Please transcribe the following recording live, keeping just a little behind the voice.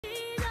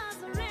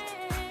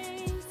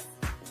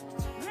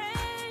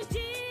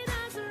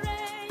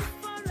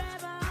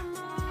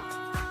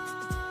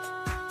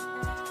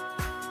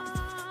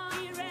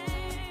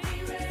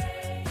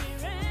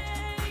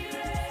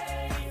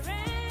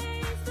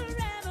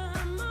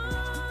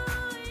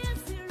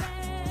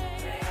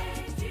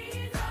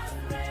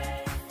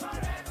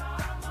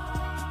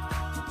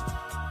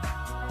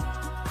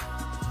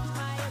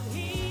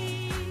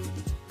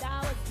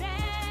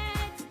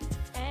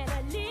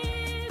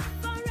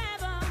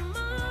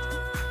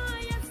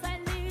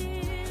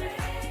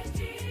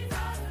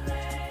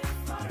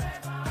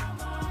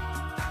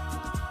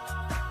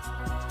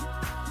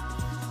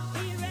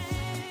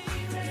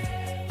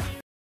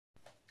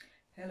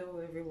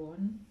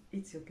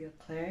it's your girl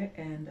Claire,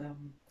 and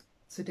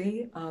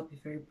today I'll be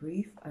very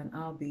brief and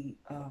I'll be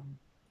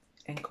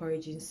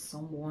encouraging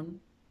someone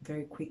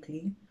very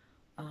quickly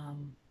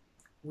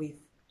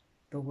with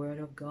the Word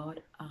of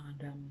God,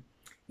 and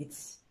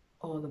it's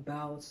all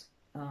about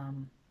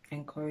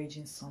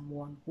encouraging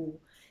someone who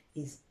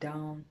is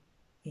down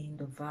in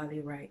the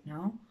valley right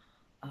now.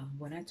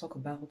 When I talk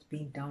about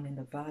being down in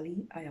the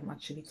valley, I am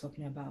actually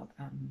talking about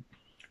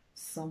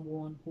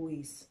someone who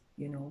is,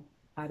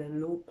 at a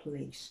low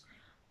place,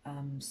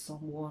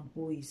 someone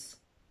who is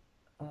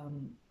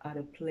at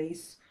a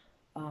place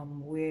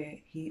where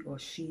he or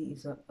she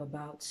is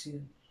about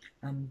to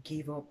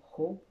give up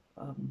hope,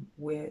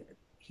 where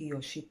he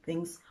or she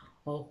thinks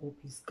all hope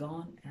is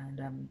gone,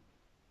 and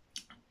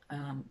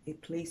a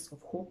place of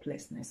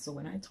hopelessness. So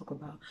when I talk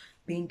about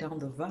being down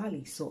the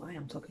valley, so I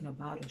am talking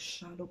about a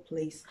shallow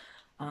place.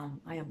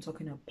 I am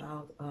talking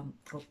about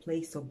a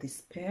place of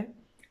despair.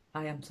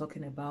 I am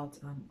talking about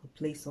a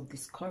place of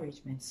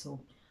discouragement. So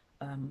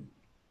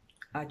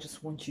I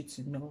just want you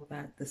to know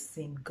that the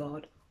same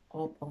God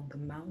up on the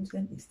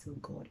mountain is still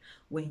God.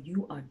 When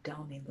you are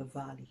down in the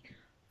valley,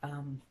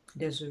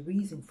 there's a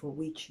reason for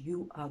which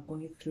you are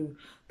going through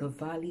the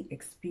valley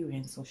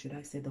experience, or should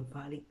I say the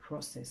valley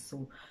process.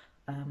 So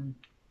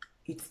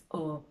it's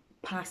a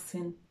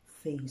passing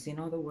phase. In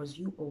other words,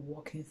 you are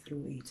walking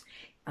through it,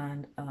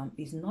 and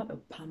it's not a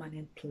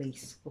permanent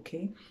place.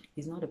 Okay,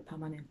 it's not a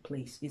permanent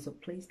place. It's a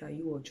place that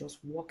you are just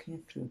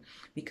walking through,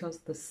 because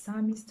the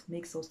psalmist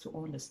makes us to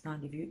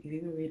understand. If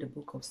you read the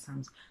book of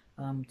Psalms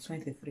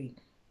 23,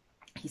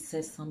 he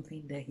says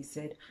something there. He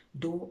said,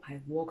 though I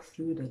walk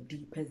through the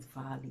deepest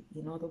valley.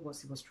 In other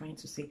words, he was trying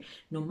to say,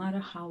 no matter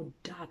how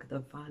dark the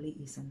valley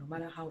is, and no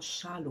matter how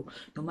shallow,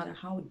 no matter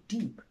how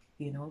deep,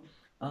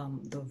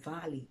 the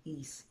valley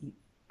is,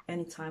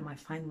 anytime I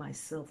find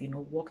myself,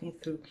 walking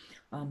through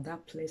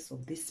that place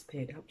of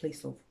despair, that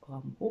place of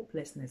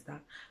hopelessness,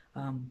 that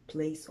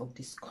place of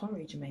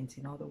discouragement,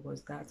 in other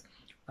words, that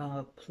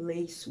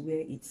place where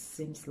it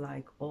seems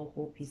like all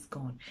hope is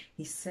gone.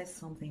 He said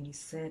something. He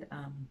said,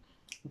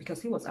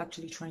 because he was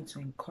actually trying to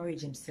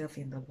encourage himself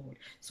in the Lord.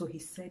 So he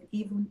said,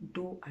 even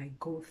though I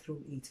go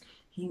through it,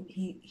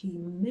 he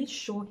made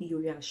sure he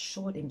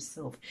reassured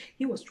himself.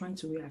 He was trying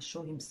to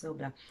reassure himself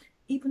that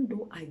even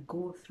though I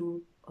go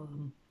through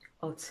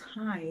a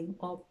time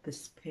of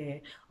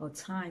despair, a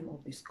time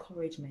of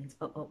discouragement,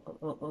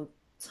 a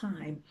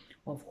time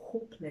of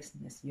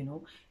hopelessness,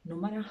 no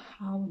matter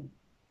how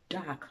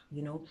dark,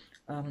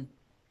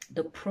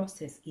 the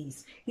process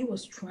is, he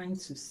was trying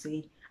to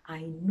say,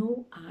 I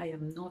know I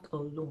am not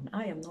alone.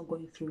 I am not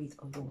going through it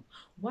alone.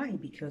 Why?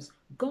 Because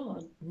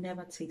God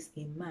never takes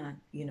a man,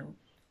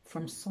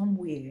 from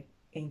somewhere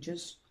and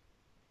just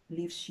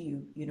leaves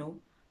you,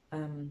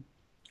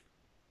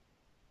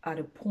 at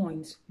a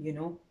point,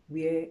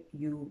 where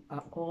you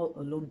are all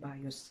alone by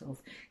yourself.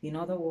 In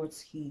other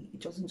words,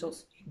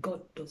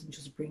 God doesn't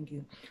just bring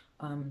you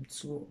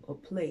to a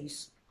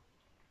place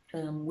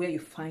where you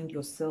find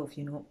yourself,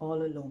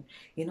 all alone.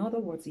 In other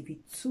words, if he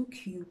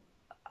took you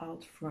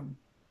out from,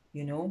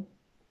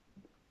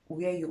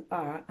 where you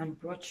are and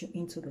brought you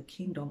into the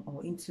kingdom,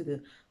 or into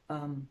the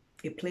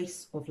a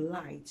place of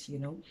light,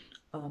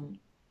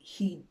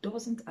 he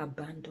doesn't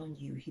abandon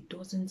you. He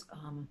doesn't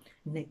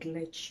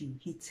neglect you.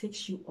 He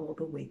takes you all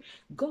the way.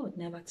 God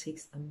never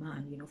takes a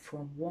man,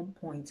 from one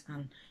point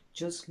and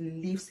just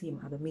leaves him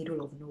at the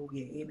middle of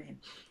nowhere. Amen.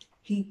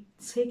 He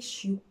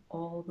takes you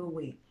all the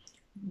way.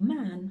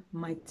 Man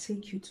might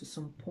take you to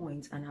some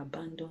point and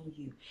abandon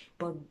you,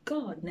 but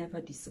God never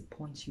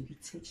disappoints you. He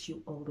takes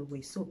you all the way.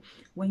 So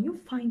when you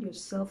find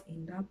yourself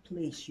in that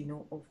place,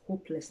 of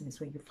hopelessness,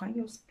 when you find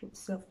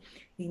yourself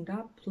in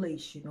that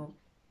place,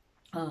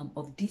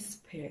 of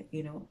despair,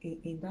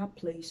 in that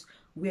place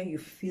where you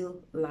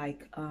feel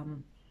like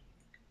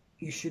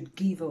you should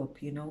give up,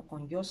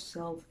 on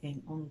yourself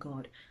and on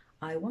God,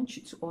 I want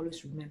you to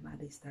always remember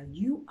this, that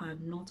you are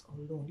not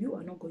alone. You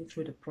are not going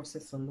through the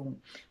process alone.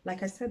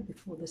 Like I said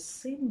before, the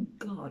same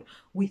God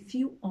with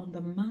you on the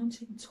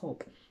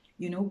mountaintop,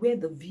 where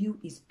the view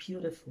is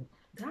beautiful,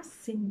 that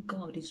same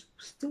God is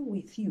still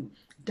with you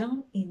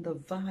down in the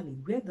valley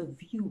where the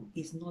view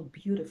is not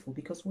beautiful.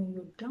 Because when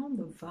you're down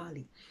the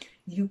valley,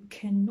 you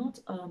cannot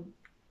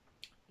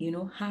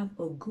have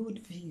a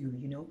good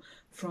view,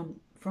 from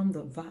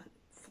the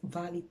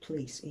valley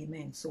place.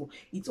 Amen. So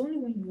it's only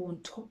when you're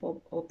on top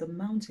of the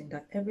mountain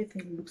that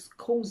everything looks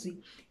cozy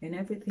and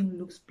everything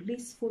looks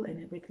blissful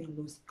and everything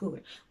looks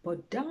good.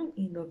 But down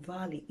in the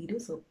valley, it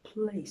is a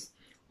place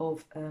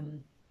of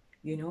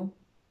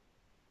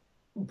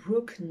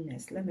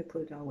brokenness. Let me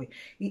put it that way.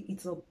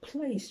 It's a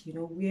place,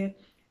 where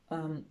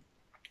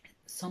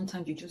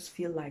sometimes you just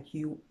feel like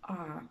you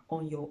are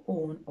on your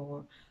own,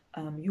 or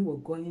you are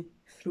going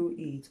through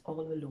it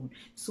all alone.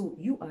 So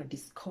you are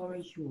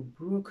discouraged, you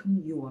are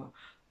broken, you are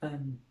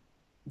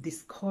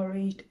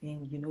discouraged,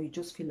 and you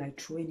just feel like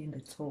throwing in the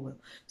towel.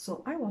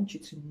 So I want you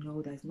to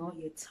know that it's not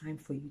yet time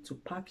for you to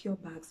pack your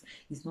bags.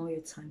 It's not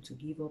yet time to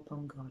give up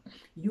on God.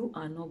 You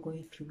are not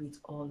going through it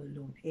all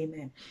alone.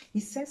 Amen. He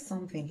said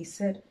something. He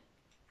said,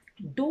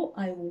 Though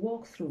I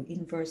walk through,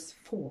 in verse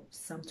 4,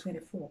 Psalm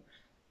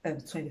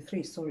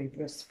 23, sorry,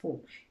 verse 4,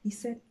 he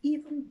said,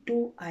 even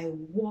though I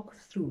walk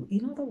through,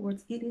 in other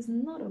words, it is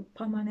not a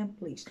permanent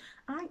place.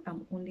 I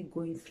am only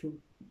going through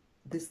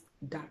this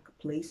dark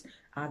place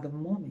at the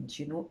moment.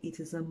 It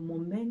is a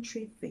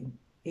momentary thing.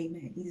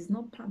 Amen. It is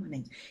not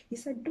permanent. He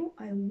said, though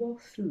I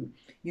walk through,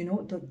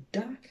 the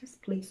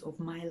darkest place of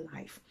my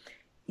life,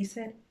 he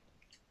said,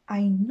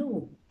 I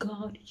know,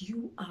 God,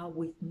 you are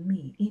with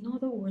me. In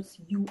other words,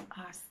 you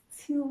are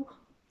still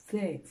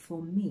there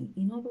for me.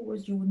 In other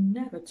words, you will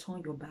never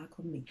turn your back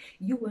on me.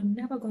 You were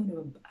never going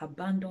to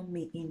abandon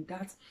me in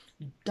that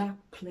dark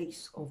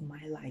place of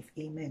my life.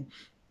 Amen.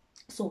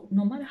 So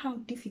no matter how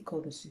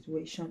difficult the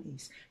situation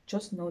is,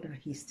 just know that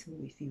he's still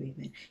with you.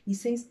 Amen. He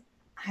says,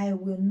 I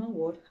will not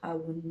what? I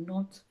will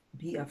not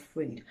be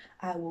afraid.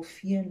 I will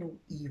fear no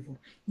evil.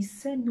 He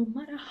said, no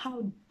matter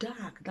how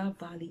dark that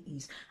valley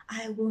is,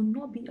 I will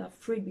not be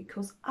afraid,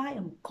 because I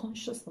am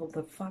conscious of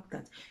the fact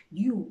that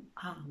you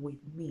are with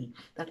me,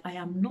 that I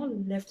am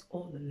not left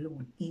all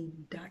alone in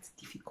that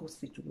difficult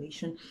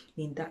situation,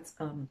 in that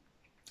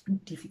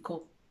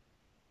difficult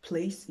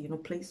place,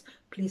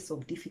 place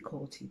of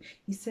difficulty.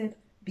 He said,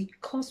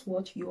 because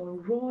what? Your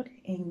rod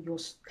and your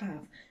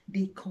staff,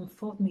 they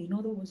comfort me. In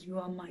other words, you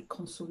are my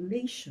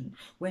consolation.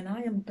 When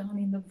I am down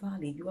in the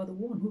valley, you are the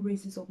one who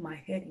raises up my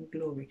head in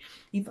glory.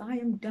 If I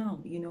am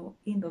down,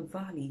 in the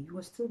valley, you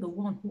are still the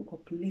one who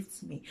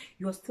uplifts me.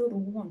 You are still the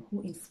one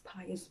who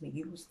inspires me.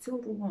 You are still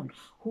the one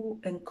who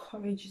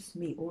encourages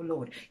me, oh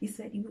Lord. He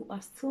said, you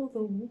are still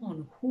the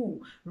one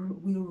who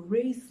will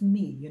raise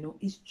me.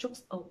 It's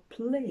just a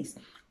place,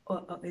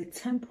 a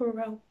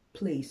temporal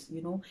place.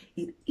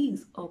 It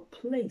is a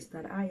place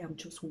that I am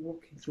just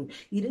walking through.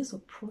 It is a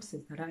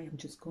process that I am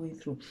just going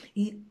through.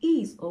 It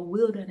is a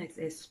wilderness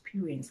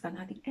experience, and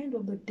at the end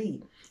of the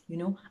day,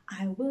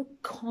 I will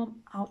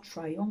come out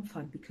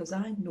triumphant, because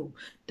I know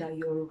that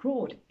your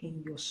rod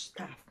and your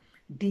staff,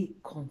 they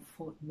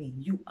comfort me.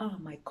 You are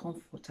my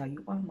comforter.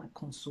 You are my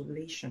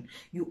consolation.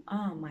 You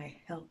are my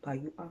helper.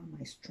 You are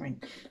my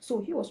strength. So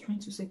he was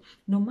trying to say,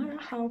 no matter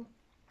how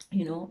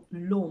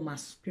low my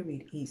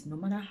spirit is, no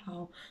matter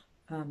how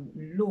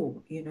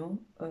low,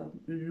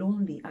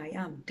 lonely I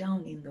am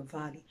down in the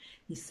valley,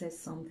 he says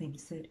something. He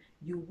said,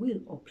 you will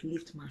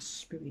uplift my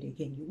spirit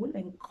again. You will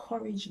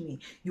encourage me.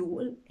 You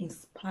will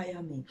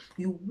inspire me.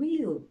 You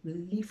will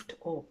lift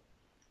up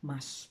my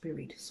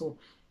spirit. So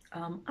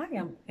I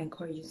am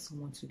encouraging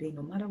someone today,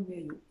 no matter where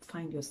you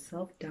find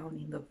yourself down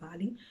in the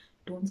valley,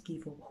 don't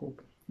give up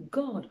hope.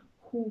 God,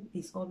 who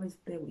is always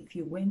there with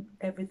you when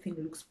everything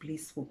looks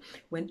blissful,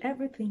 when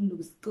everything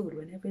looks good,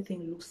 when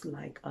everything looks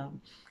like,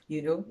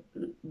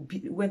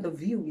 when the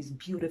view is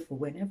beautiful,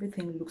 when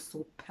everything looks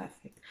so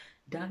perfect,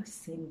 that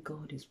same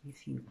God is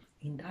with you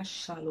in that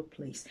shallow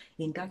place,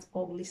 in that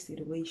ugly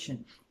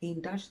situation,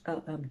 in that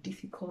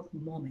difficult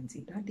moment,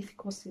 in that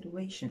difficult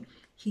situation.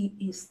 He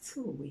is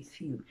still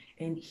with you,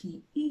 and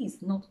he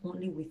is not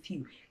only with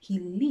you, he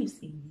lives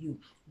in you.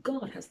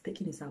 God has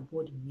taken his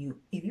abode in you.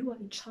 If you are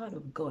a child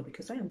of God,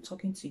 because I am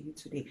talking to you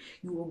today,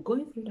 you are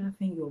going through that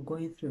thing you are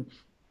going through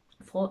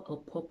for a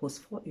purpose,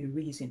 for a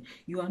reason.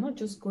 You are not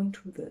just going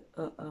through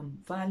the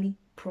valley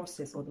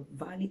process or the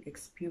valley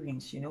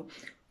experience,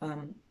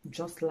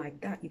 just like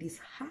that. It is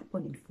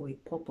happening for a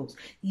purpose.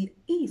 It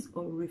is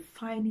a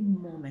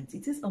refining moment.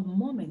 It is a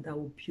moment that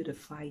will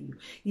beautify you.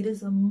 It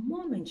is a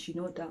moment,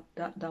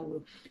 that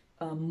will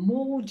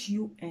mold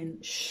you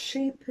and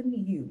shapen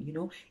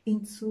you,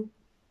 into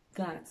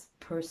that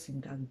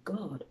person that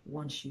God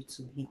wants you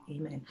to be.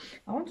 Amen.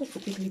 I want us to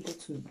quickly go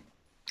to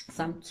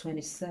Psalm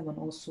 27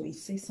 also. It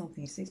says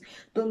something. It says,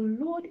 the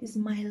Lord is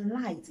my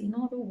light. In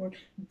other words,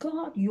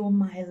 God, you're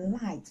my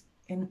light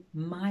and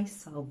my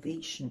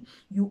salvation.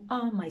 You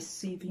are my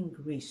saving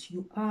grace.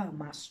 You are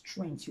my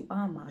strength. You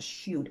are my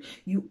shield.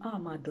 You are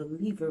my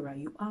deliverer.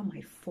 You are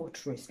my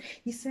fortress.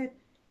 He said,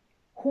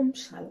 whom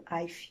shall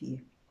I fear?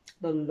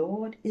 The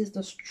Lord is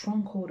the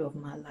stronghold of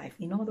my life.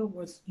 In other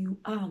words, you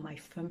are my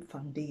firm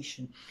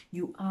foundation.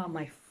 You are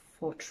my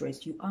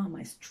fortress. You are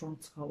my strong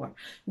tower.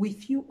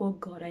 With you, oh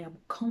God, I am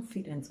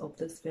confident of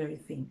this very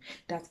thing,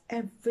 that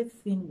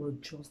everything will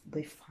just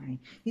be fine.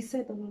 He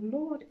said, the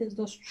Lord is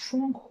the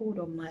stronghold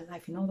of my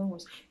life. In other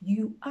words,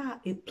 you are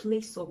a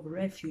place of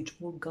refuge,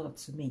 oh God,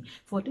 to me.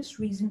 For this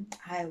reason,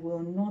 I will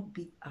not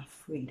be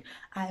afraid.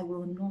 I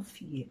will not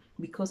fear,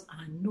 because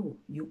I know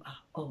you are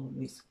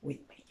always with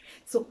me.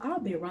 So I'll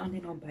be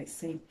rounding up by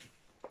saying,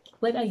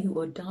 whether you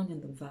are down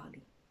in the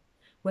valley,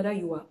 whether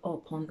you are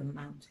up on the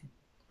mountain,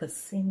 the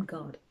same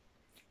God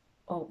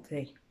up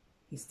there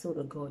is still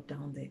the God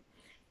down there.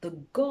 The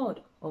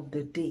God of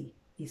the day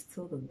is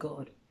still the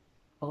God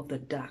of the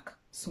dark.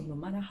 So no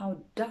matter how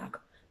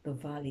dark the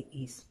valley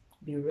is,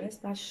 be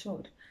rest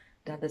assured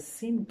that the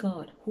same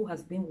God who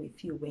has been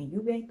with you when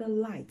you were in the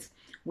light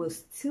will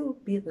still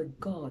be the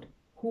God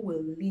who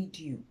will lead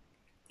you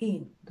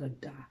in the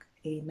dark.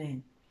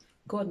 Amen.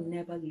 God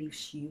never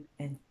leaves you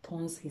and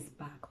turns his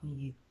back on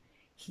you.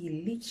 He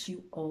leads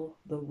you all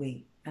the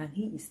way, and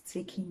he is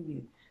taking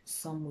you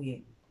somewhere.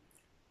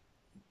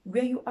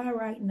 Where you are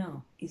right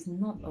now is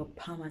not a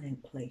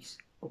permanent place,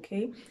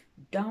 okay?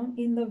 Down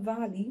in the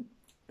valley,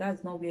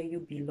 that's not where you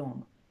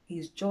belong.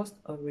 It's just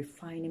a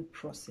refining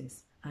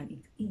process, and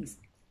it is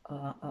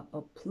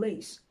a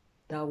place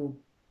that will,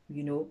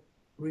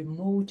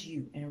 remold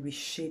you and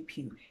reshape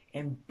you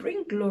and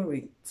bring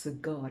glory to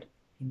God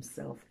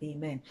Himself.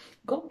 Amen.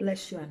 God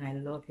bless you, and I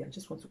love you. I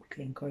just want to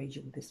quickly encourage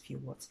you with these few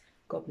words.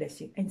 God bless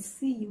you, and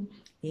see you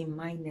in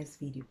my next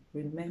video.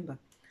 Remember,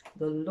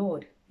 the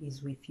Lord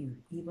is with you,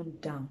 even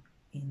down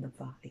in the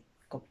valley.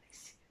 God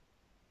bless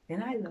you.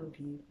 And I love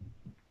you.